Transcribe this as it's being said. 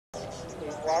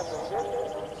washing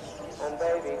dishes, and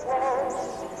baby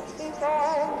clothes. He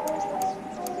found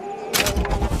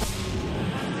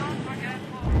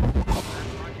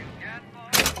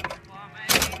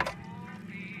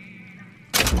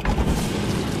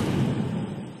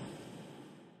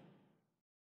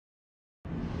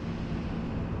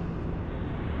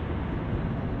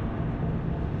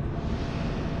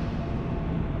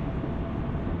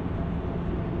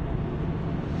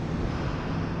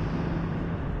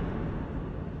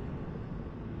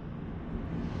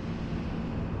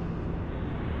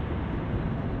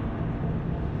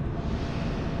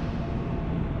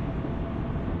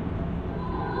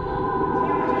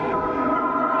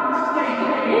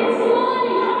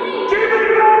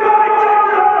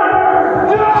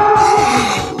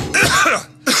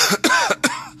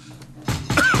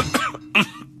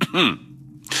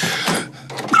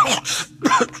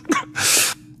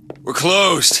We're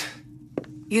closed.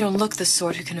 You don't look the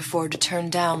sort who can afford to turn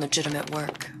down legitimate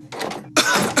work.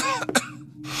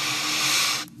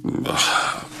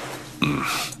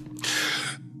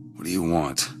 What do you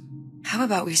want? How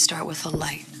about we start with a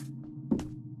light?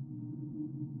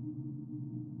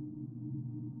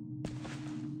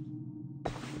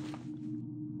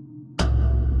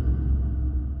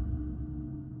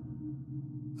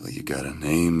 Well, you got a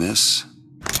name, miss?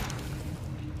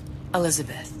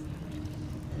 Elizabeth.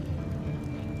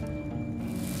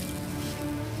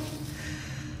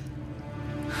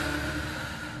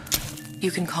 You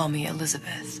can call me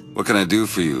Elizabeth. What can I do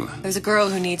for you? There's a girl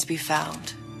who needs to be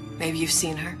found. Maybe you've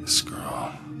seen her. This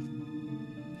girl.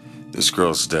 This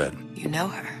girl's dead. You know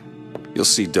her. You'll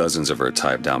see dozens of her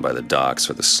type down by the docks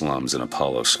or the slums in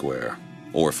Apollo Square.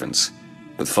 Orphans.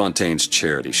 With Fontaine's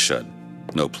charity shut.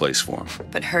 No place for them.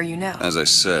 But her you know. As I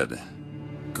said,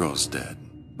 girl's dead.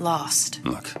 Lost.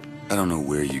 Look, I don't know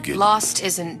where you get... Lost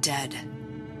isn't dead.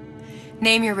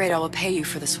 Name your rate, I will pay you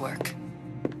for this work.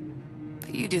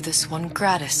 But you do this one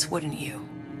gratis, wouldn't you?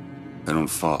 I don't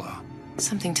follow.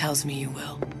 Something tells me you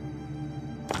will.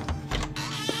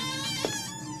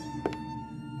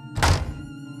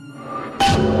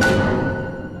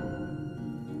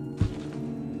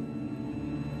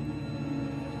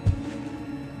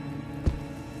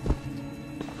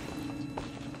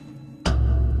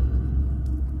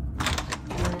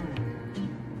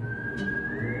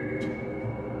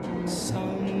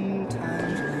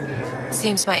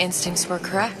 Seems my instincts were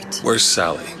correct. Where's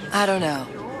Sally? I don't know.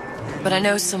 But I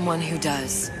know someone who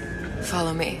does.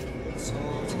 Follow me.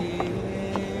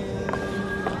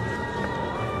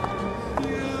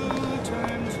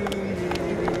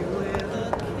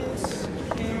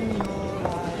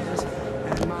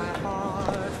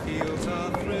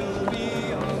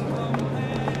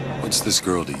 What's this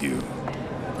girl to you?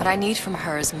 What I need from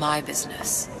her is my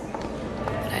business.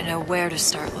 But I know where to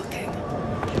start looking.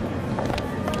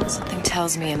 Something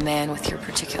tells me a man with your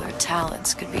particular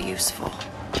talents could be useful.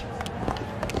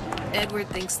 Edward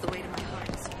thinks the way to my heart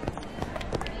is...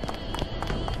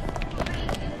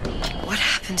 What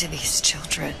happened to these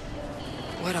children?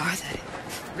 What are they?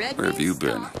 Where have you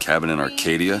been? Cabin in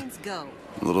Arcadia?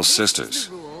 Little sisters.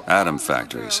 Atom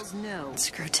factories. It's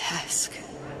grotesque.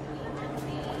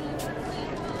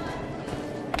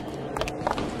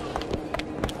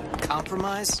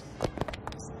 Compromise?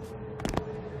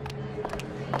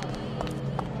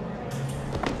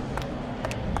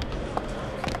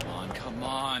 Come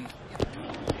on.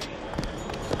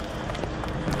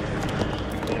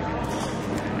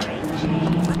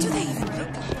 What do they even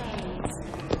look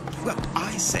like? Well,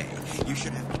 I say you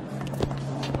should have...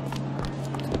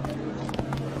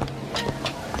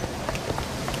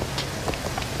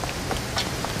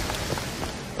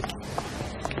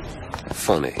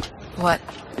 Funny. What?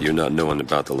 You're not knowing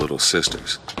about the little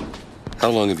sisters. How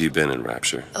long have you been in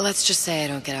Rapture? Let's just say I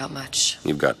don't get out much.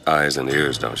 You've got eyes and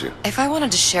ears, don't you? If I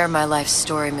wanted to share my life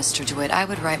story, Mr. DeWitt, I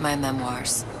would write my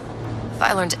memoirs. If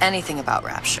I learned anything about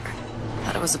Rapture, I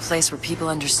thought it was a place where people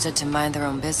understood to mind their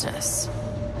own business.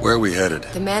 Where are we headed?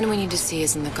 The man we need to see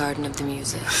is in the Garden of the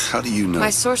Muses. How do you know? My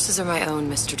sources are my own,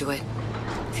 Mr. DeWitt.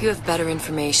 If you have better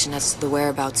information as to the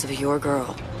whereabouts of your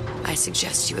girl, I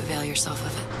suggest you avail yourself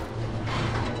of it.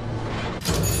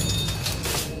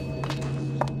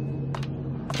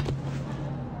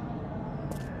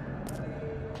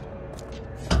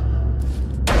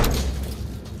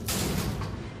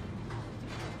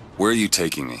 Where are you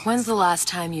taking me? When's the last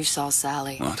time you saw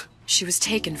Sally? What? She was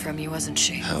taken from you, wasn't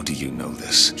she? How do you know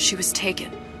this? She was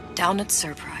taken, down at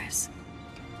Surprise.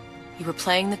 You were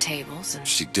playing the tables and...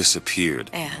 She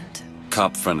disappeared. And?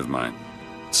 Cop friend of mine,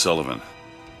 Sullivan,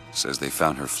 says they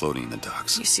found her floating in the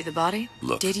docks. You see the body?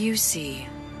 Look. Did you see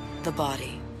the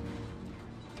body?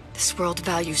 This world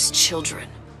values children,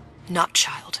 not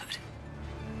childhood.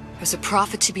 There's a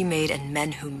profit to be made and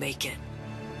men who make it.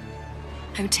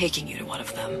 I'm taking you to one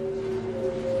of them.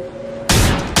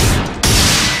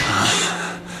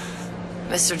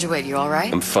 Mr. DeWitt, you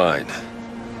alright? I'm fine.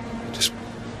 Just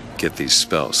get these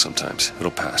spells sometimes. It'll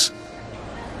pass.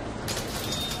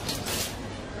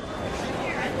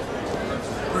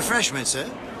 Refreshment, sir?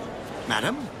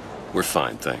 Madam? We're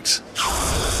fine, thanks.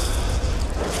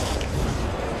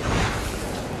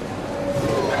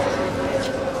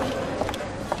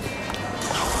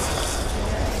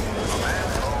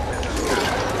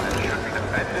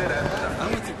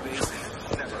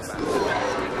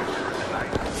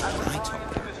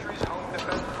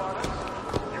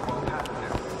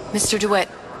 Mr. DeWitt,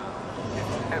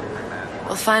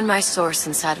 we'll find my source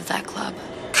inside of that club.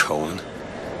 Cohen?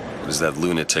 What does that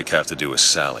lunatic have to do with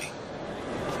Sally?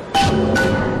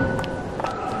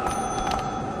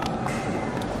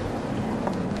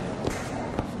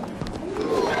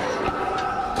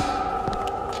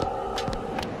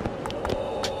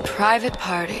 Private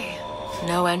party.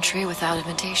 No entry without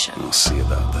invitation. We'll see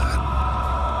about that.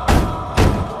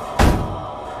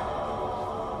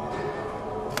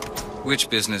 Which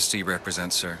business do you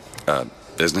represent, sir?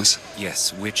 Business?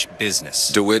 Yes, which business?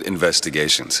 DeWitt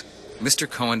Investigations. Mr.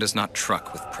 Cohen does not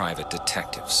truck with private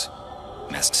detectives.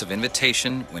 Masks of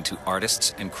invitation went to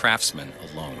artists and craftsmen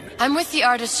alone. I'm with the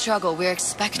artist struggle. We're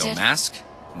expected. No mask,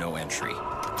 no entry.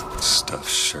 Stuffed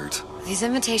shirt. These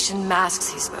invitation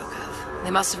masks he spoke of.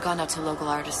 They must have gone out to local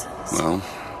artisans. Well,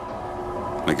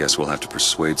 I guess we'll have to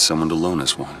persuade someone to loan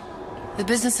us one. The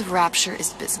business of Rapture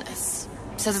is business.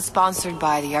 Says it's sponsored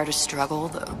by the Artist Struggle,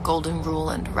 the Golden Rule,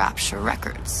 and Rapture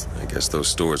Records. I guess those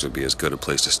stores would be as good a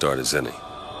place to start as any.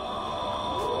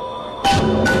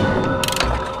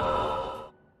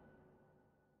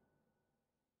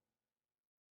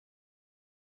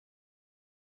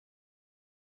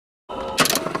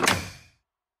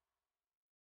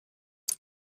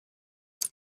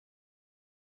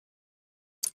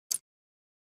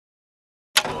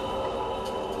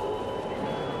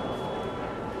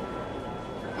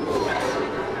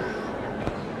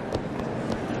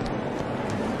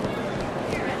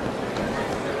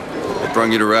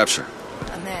 Brung you to Rapture?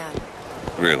 A man.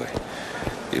 Really?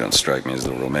 You don't strike me as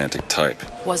the romantic type.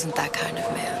 Wasn't that kind of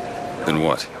man. Then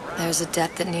what? There's a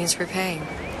debt that needs repaying.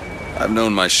 I've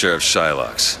known my share of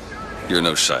Shylocks. You're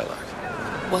no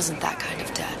Shylock. Wasn't that kind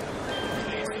of debt.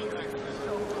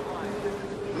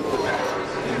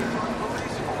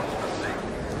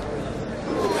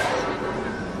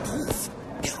 Poof!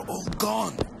 They're all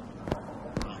gone.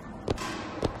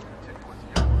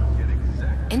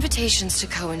 Invitations to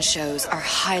Cohen shows are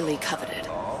highly coveted.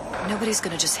 Nobody's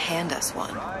gonna just hand us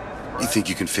one. You think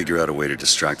you can figure out a way to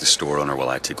distract the store owner while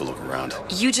I take a look around?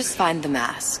 You just find the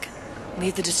mask.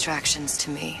 Leave the distractions to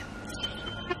me.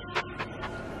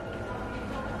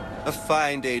 A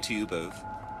fine day to you both.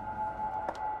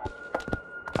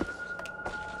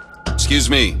 Excuse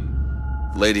me.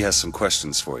 The lady has some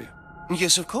questions for you.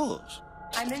 Yes, of course.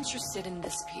 I'm interested in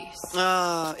this piece.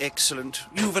 Ah, excellent.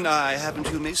 You've an eye,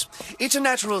 haven't you, miss? It's a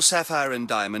natural sapphire and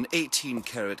diamond,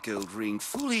 18-karat gold ring,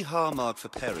 fully hallmarked for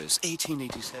Paris,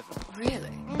 1887.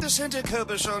 Really? The center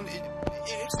cabochon...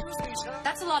 Excuse me, sir?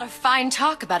 That's a lot of fine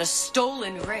talk about a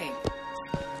stolen ring.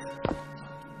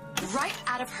 Right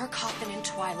out of her coffin in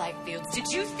Twilight Fields. Did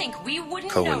you think we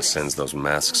wouldn't Cohen notice? sends those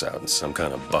masks out in some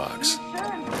kind of box.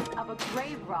 Concerns of a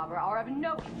grave robber are of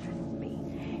no interest to me.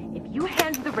 If you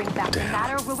hand the ring back, Damn. the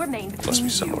matter will remain between Must be you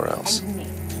somewhere else. and me.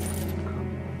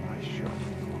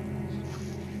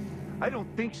 I don't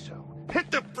think so.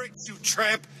 Hit the brakes, you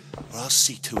tramp! Or I'll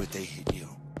see to it they hit you.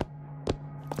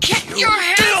 Get your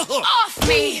hands off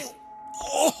me!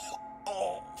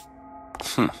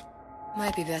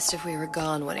 Might be best if we were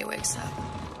gone when he wakes up.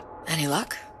 Any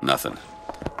luck? Nothing.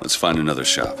 Let's find another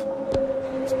shop.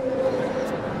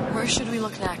 Where should we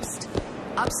look next?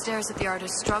 Upstairs at the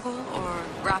Artist Struggle, or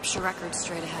Rapture Records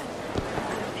straight ahead?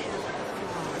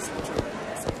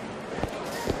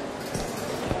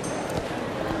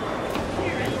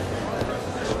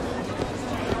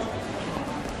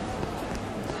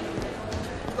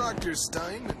 Dr.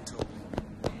 Steinman told me.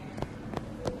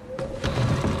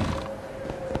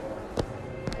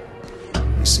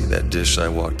 You see that dish I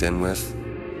walked in with?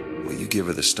 Well, you give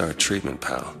her the star treatment,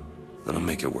 pal. That'll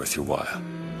make it worth your while.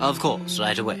 Of course,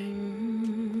 right away.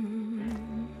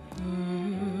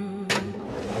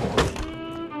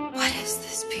 What is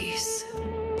this piece?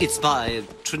 It's by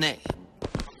Trenet.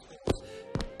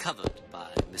 Covered by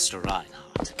Mr.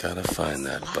 Reinhardt. Gotta find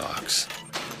that box.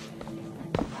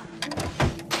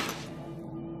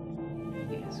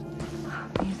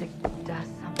 Music does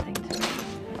something.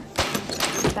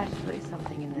 Especially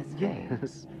something in this vein.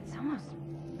 It's almost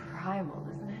primal,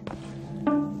 isn't it?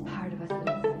 Part of us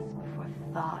that exists before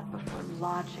thought, before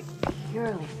logic,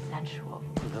 purely sensual.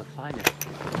 The finest.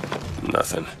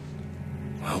 Nothing.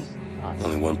 Well,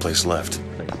 only one place left.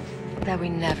 That we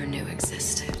never knew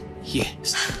existed.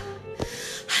 Yes.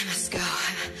 I must go.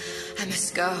 I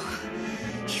must go.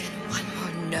 Even one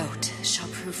more note shall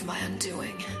prove my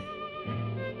undoing.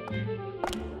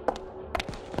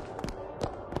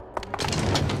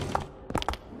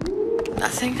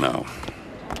 Nothing? No.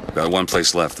 Got one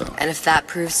place left, though. And if that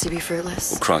proves to be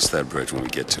fruitless? We'll cross that bridge when we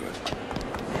get to it.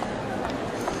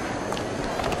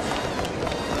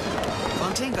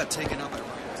 Fontaine got taken up by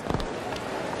riots.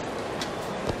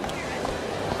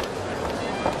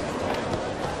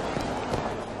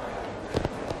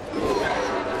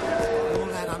 All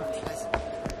that unpleasant.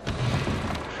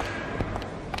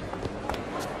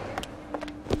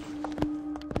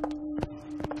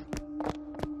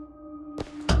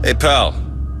 Hey, pal.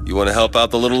 You want to help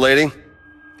out the little lady?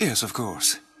 Yes, of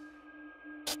course.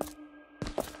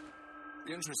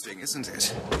 Interesting, isn't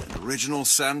it? An original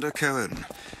Sander Cohen.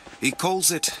 He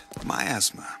calls it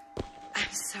miasma.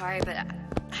 I'm sorry, but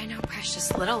I know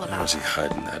precious little about How's he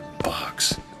hiding that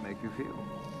box? Make you feel?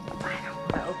 I don't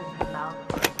want to open my mouth.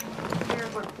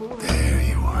 Here's what fools. There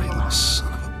you are, you little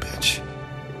son of a bitch.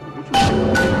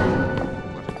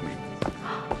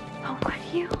 Oh, what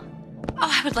are you? Oh,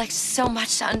 I would like so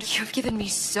much to You've given me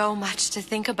so much to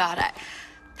think about. I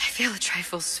feel a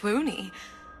trifle swoony.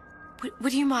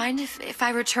 Would you mind if I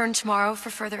return tomorrow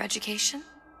for further education?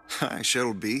 I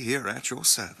shall be here at your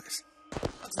service.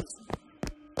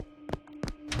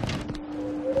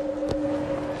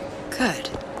 Good.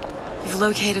 You've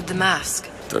located the mask.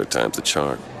 Third time's the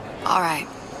charm. All right.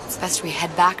 It's best we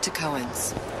head back to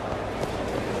Cohen's.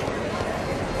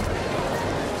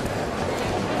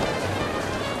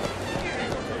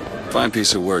 Fine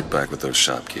piece of work back with those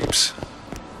shopkeepers.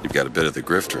 You've got a bit of the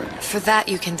grifter in you. For that,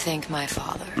 you can thank my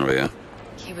father. Oh, yeah?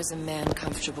 He was a man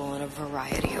comfortable in a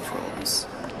variety of roles.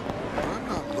 I'm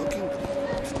not looking.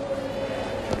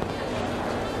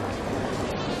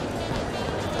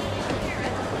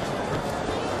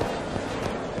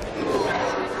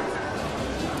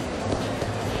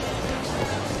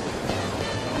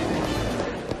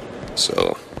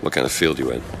 So, what kind of field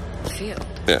you in? Field?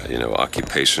 Yeah, you know,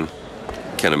 occupation.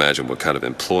 Can't imagine what kind of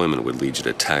employment would lead you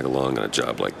to tag along on a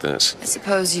job like this. I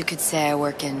suppose you could say I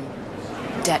work in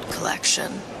debt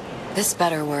collection. This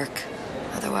better work.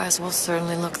 Otherwise, we'll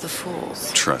certainly look the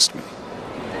fools. Trust me.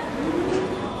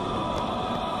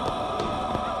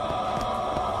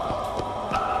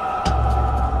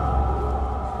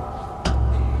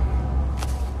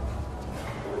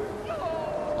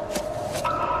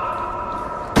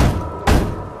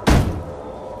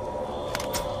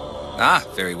 Ah,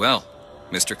 very well.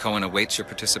 Mr. Cohen awaits your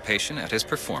participation at his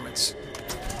performance.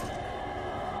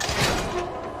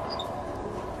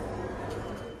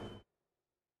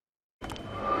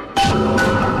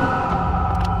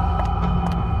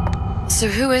 So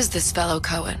who is this fellow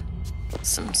Cohen?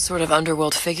 Some sort of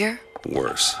underworld figure?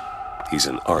 Worse. He's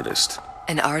an artist.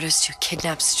 An artist who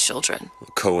kidnaps children.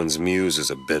 Cohen's muse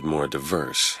is a bit more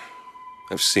diverse.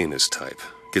 I've seen his type.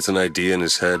 Gets an idea in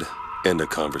his head, end a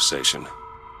conversation.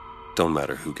 Don't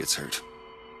matter who gets hurt.